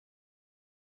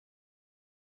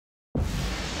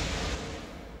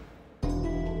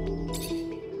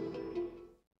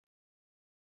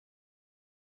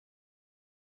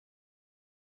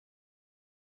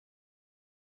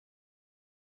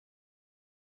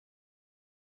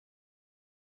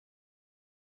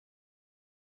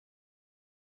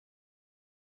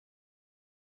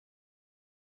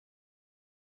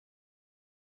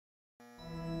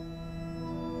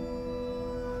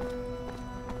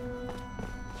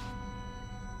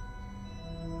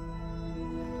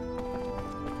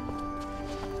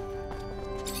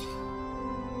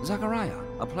Zachariah,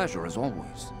 a pleasure as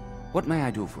always. What may I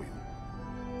do for you?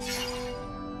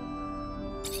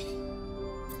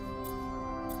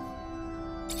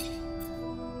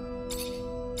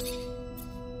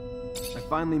 I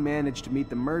finally managed to meet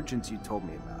the merchants you told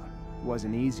me about. It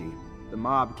wasn't easy. The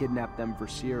mob kidnapped them for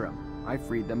serum. I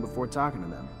freed them before talking to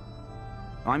them.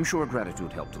 I'm sure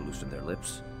gratitude helped to loosen their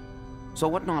lips. So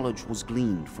what knowledge was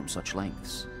gleaned from such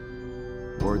lengths?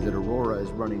 Word that Aurora is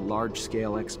running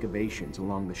large-scale excavations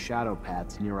along the shadow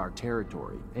paths near our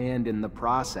territory, and in the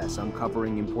process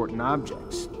uncovering important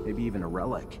objects, maybe even a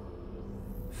relic.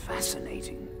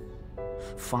 Fascinating.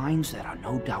 Finds that are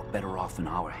no doubt better off in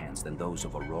our hands than those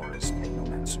of Aurora's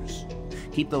Technomancers.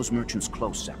 Keep those merchants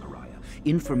close, Zachariah.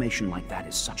 Information like that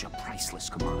is such a priceless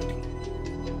commodity.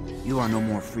 You are no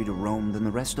more free to roam than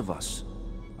the rest of us.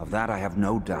 Of that I have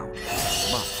no doubt.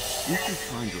 But if you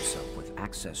find yourself with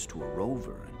access to a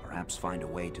rover and perhaps find a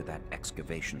way to that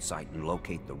excavation site and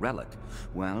locate the relic,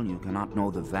 well, you cannot know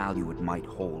the value it might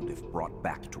hold if brought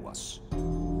back to us.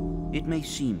 It may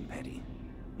seem petty.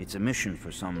 It's a mission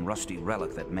for some rusty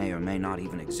relic that may or may not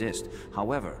even exist.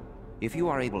 However, if you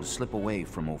are able to slip away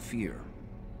from Ophir,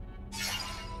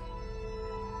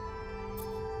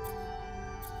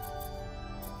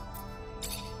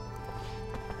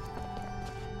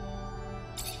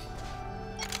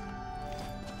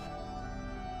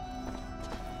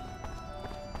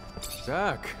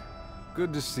 Zach,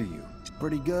 good to see you.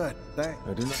 Pretty good, thanks.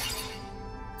 I do not...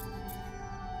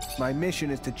 My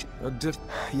mission is to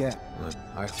Yeah.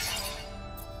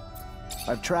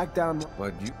 I've tracked down...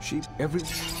 But you... sheep.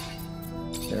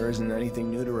 There isn't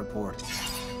anything new to report.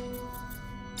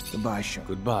 Goodbye, Sean.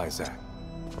 Goodbye, Zach.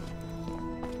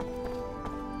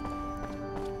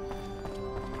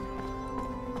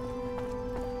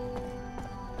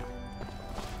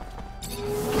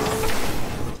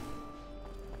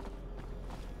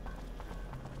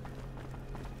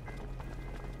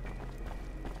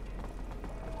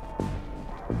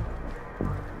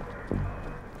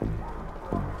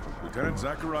 Lieutenant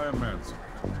Zachariah Manson.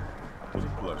 It was a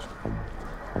pleasure.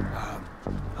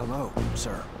 Hello,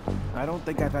 sir. I don't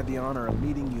think I've had the honor of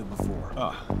meeting you before.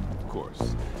 Ah, of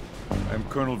course. I am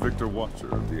Colonel Victor Watcher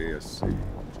of the ASC.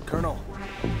 Colonel.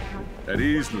 At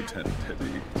ease, Lieutenant, at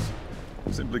ease.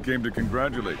 Simply came to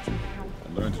congratulate you.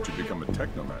 I learned that you become a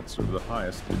Technomancer of the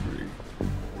highest degree.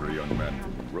 For a young man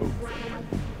from the Road family,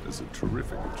 it's a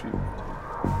terrific achievement.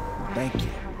 Thank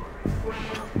you.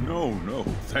 No,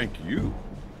 thank you.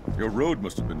 Your road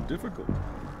must have been difficult,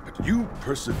 but you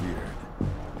persevered.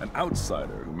 An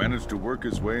outsider who managed to work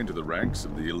his way into the ranks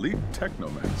of the elite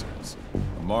Technomancers.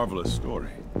 A marvelous story,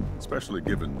 especially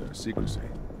given their secrecy.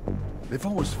 They've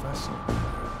always fascinated me.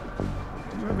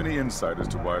 Do you have any insight as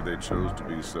to why they chose to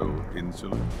be so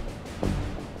insular?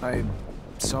 I'm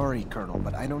sorry, Colonel,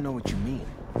 but I don't know what you mean.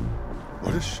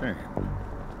 What a shame.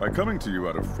 By coming to you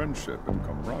out of friendship and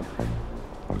camaraderie,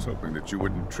 I was hoping that you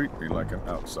wouldn't treat me like an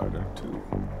outsider, too.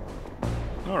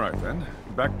 All right, then.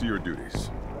 Back to your duties.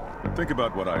 Think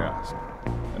about what I asked,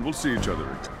 and we'll see each other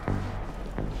again.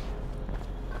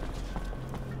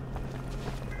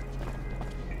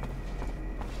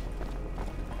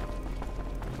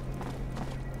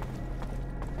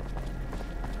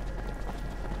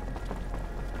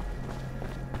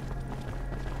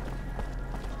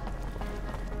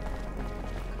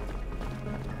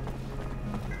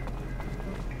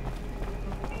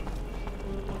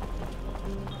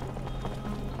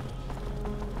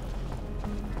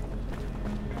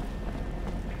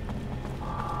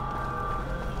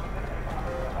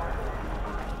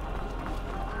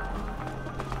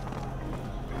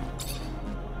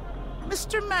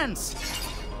 Mr. Mance!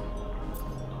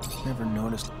 Never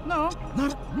noticed. No,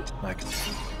 not me. Like...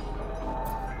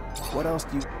 What else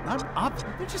do you... Not up.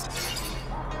 You're just...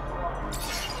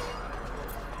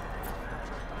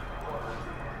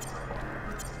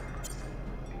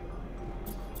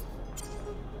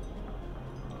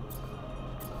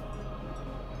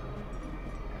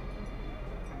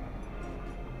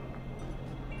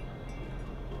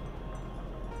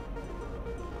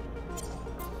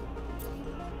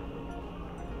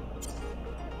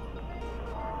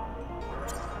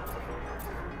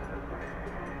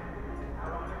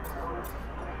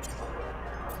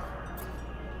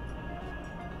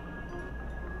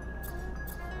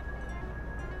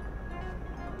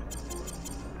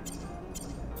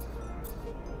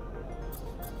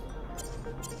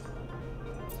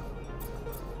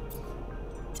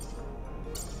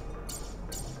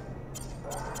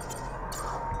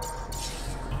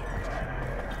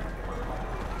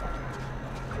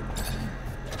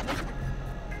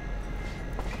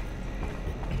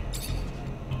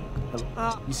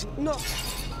 You see... No!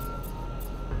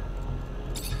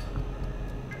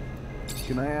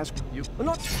 Can I ask You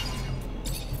not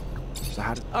so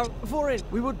how did foreign.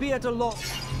 We would be at a loss.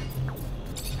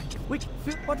 Which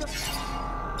what?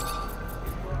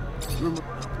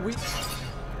 We.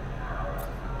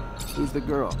 who's the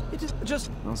girl? It is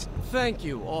just. Well, Thank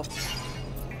you. Off.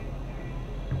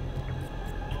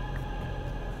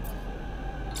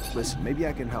 listen, maybe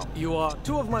I can help. You are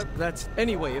two of my. That's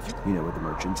anyway. If you. You know, with the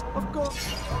merchants. Of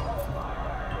course.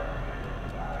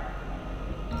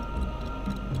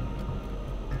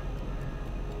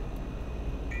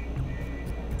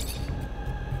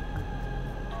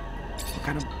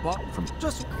 What kind of But from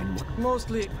just and what?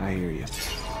 mostly I hear you.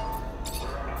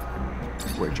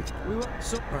 Where'd you? we were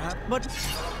so perhaps, but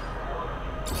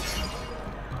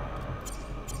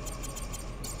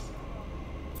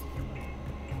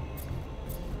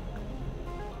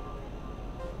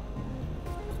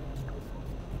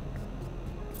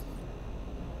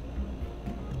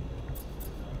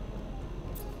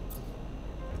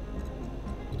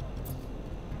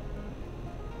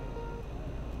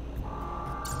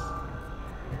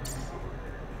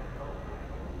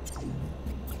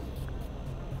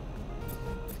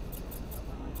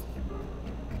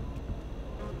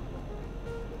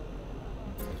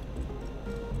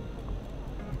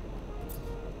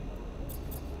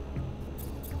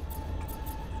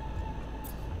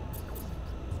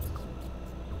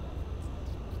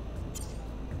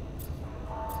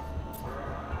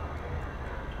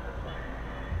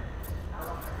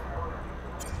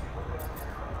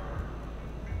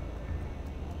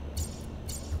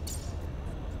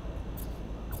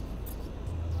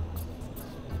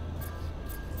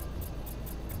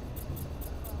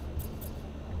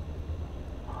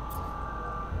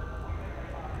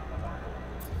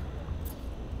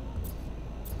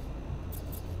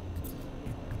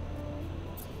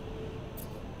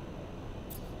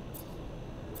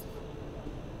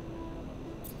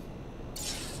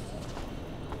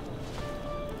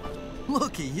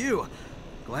Look at you.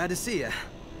 Glad to see you.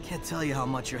 Can't tell you how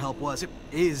much your help was. It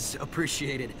is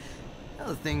appreciated.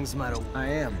 Other things might have... I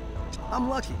am. I'm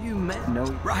lucky you met... No.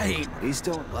 Right. He's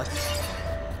still Lucky.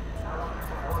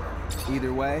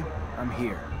 Either way, I'm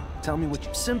here. Tell me what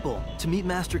you... Simple. To meet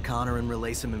Master Connor and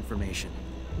relay some information.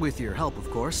 With your help,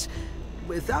 of course.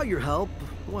 Without your help,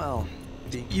 well...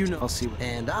 You know... I'll see what...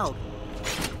 And out.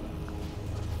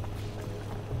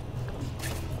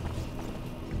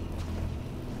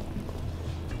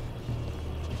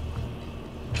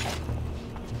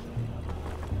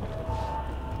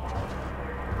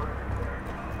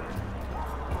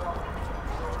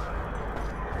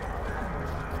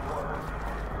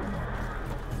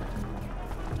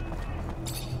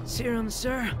 Serum,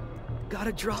 sir.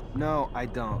 Gotta drop. No, I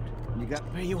don't. You got...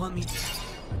 Where you want me?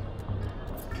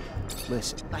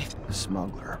 Listen, the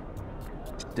smuggler.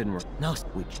 Didn't work. No.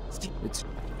 It's...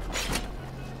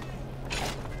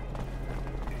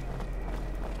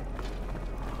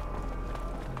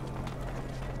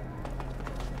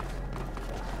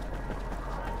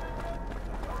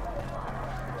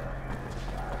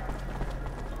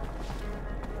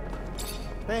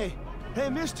 Hey,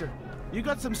 mister. You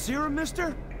got some serum,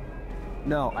 mister?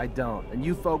 No, I don't. And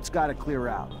you folks gotta clear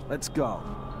out. Let's go.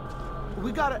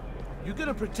 We gotta... You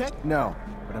gonna protect... No,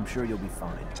 but I'm sure you'll be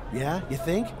fine. Yeah, you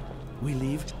think? We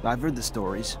leave? I've heard the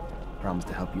stories. Promised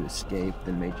to help you escape,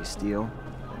 then made you steal.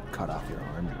 Cut off your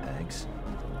arm, thanks.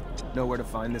 Know where to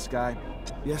find this guy?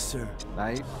 Yes, sir.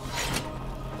 Right?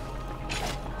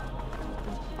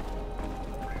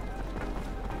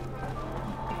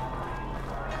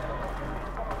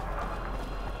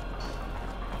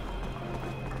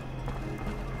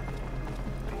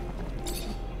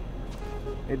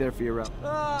 Hey there, Fiorello.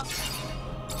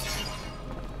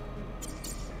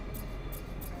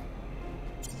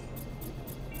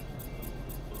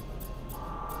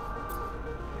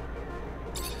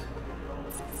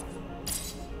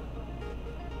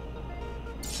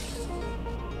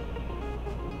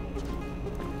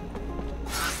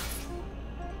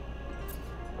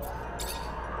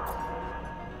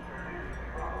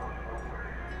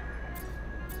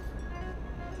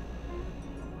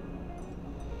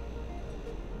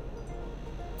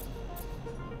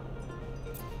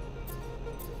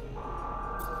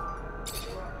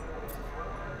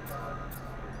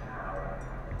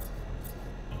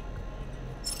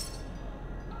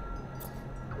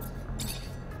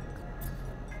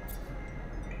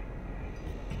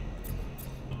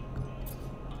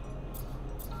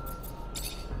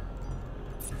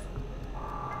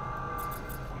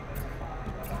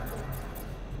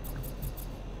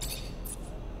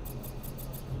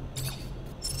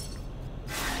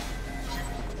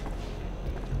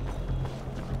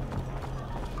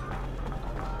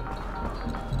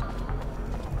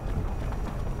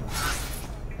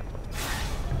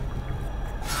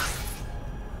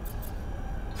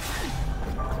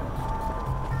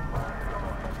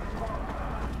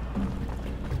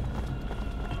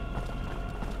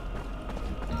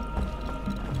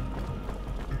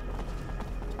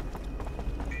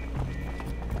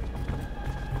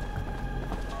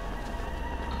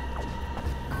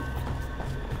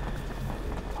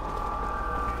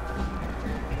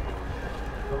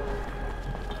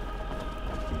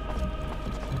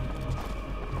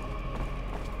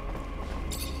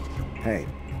 Hey,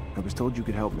 I was told you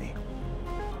could help me.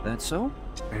 That so?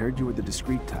 I heard you were the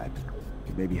discreet type.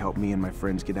 Could maybe help me and my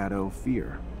friends get out of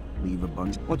fear. Leave a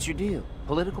bunch. What's your deal?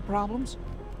 Political problems?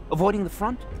 Avoiding the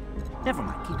front? Never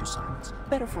mind, keep your silence.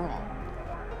 Better for all.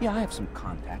 Yeah, I have some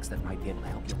contacts that might be able to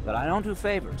help you, but I don't do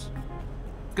favors.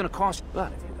 It's gonna cost,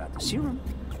 but if you got the serum,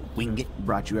 we can get...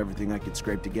 Brought you everything I could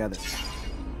scrape together.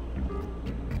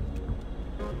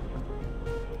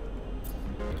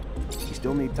 You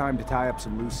still need time to tie up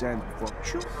some loose ends before...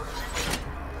 Sure.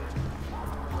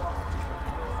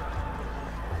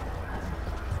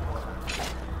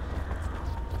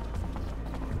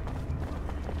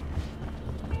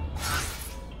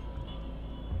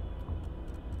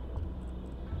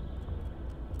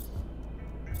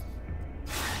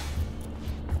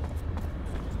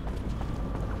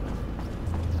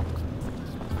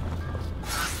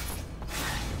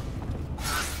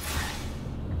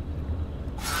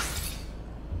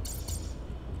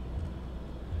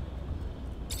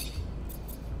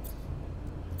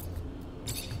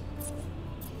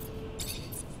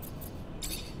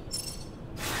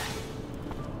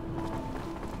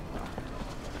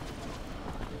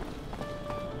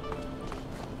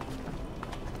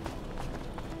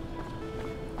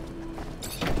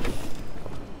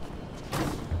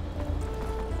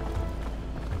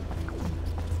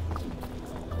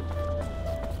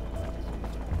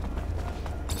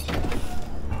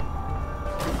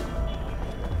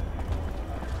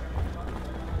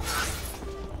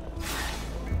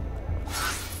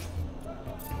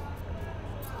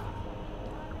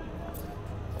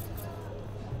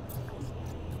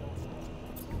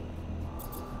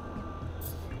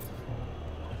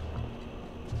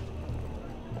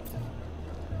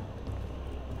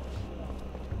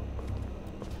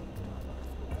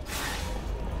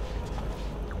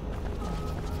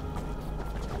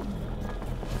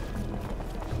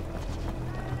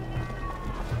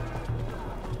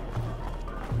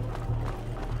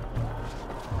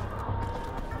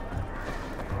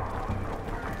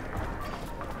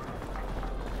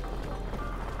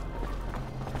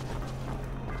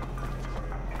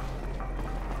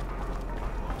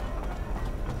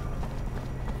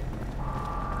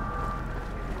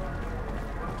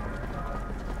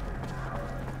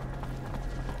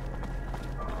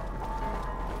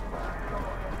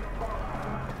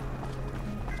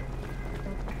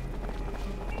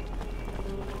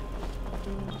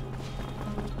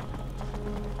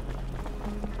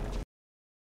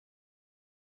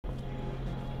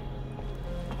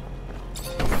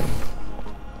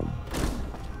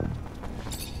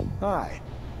 Hi.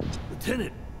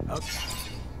 Lieutenant,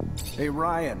 Hey,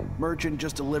 Ryan. Merchant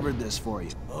just delivered this for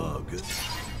you. oh, good.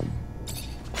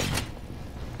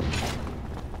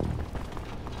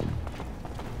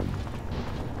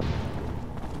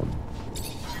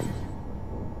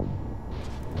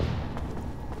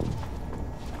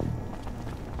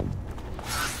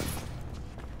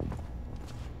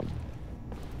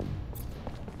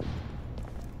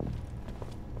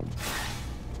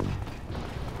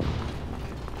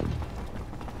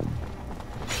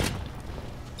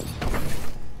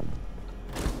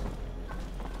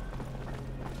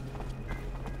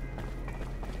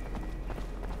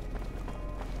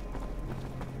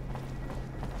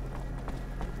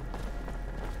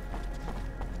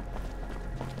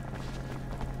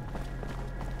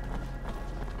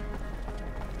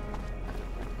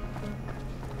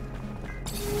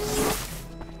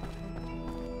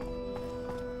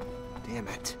 Damn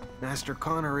it. Master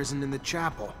Connor isn't in the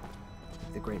chapel.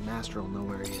 The Great Master will know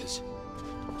where he is.